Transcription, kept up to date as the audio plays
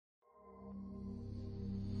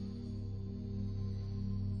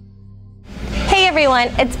everyone,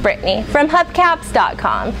 it's Brittany from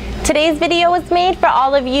Hubcaps.com. Today's video was made for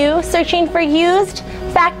all of you searching for used,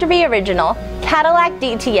 factory original Cadillac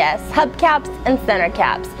DTS hubcaps and center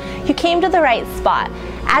caps. You came to the right spot.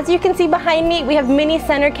 As you can see behind me, we have many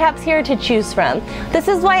center caps here to choose from. This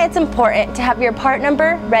is why it's important to have your part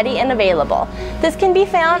number ready and available. This can be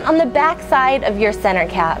found on the back side of your center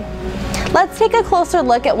cap. Let's take a closer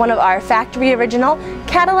look at one of our factory original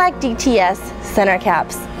Cadillac DTS center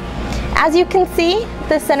caps. As you can see,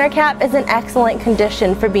 the center cap is in excellent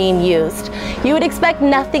condition for being used. You would expect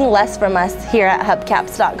nothing less from us here at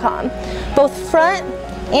Hubcaps.com. Both front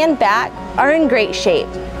and back are in great shape.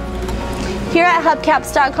 Here at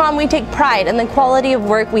Hubcaps.com, we take pride in the quality of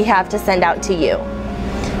work we have to send out to you.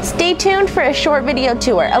 Stay tuned for a short video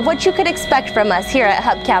tour of what you could expect from us here at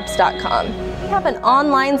Hubcaps.com. We have an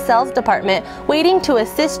online sales department waiting to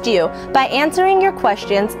assist you by answering your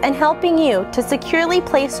questions and helping you to securely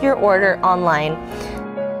place your order online.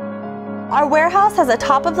 Our warehouse has a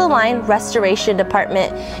top-of-the-line restoration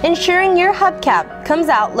department, ensuring your hubcap comes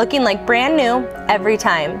out looking like brand new every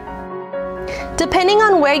time. Depending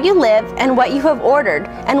on where you live and what you have ordered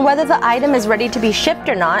and whether the item is ready to be shipped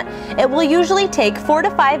or not, it will usually take 4 to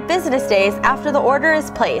 5 business days after the order is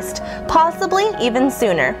placed, possibly even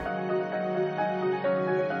sooner.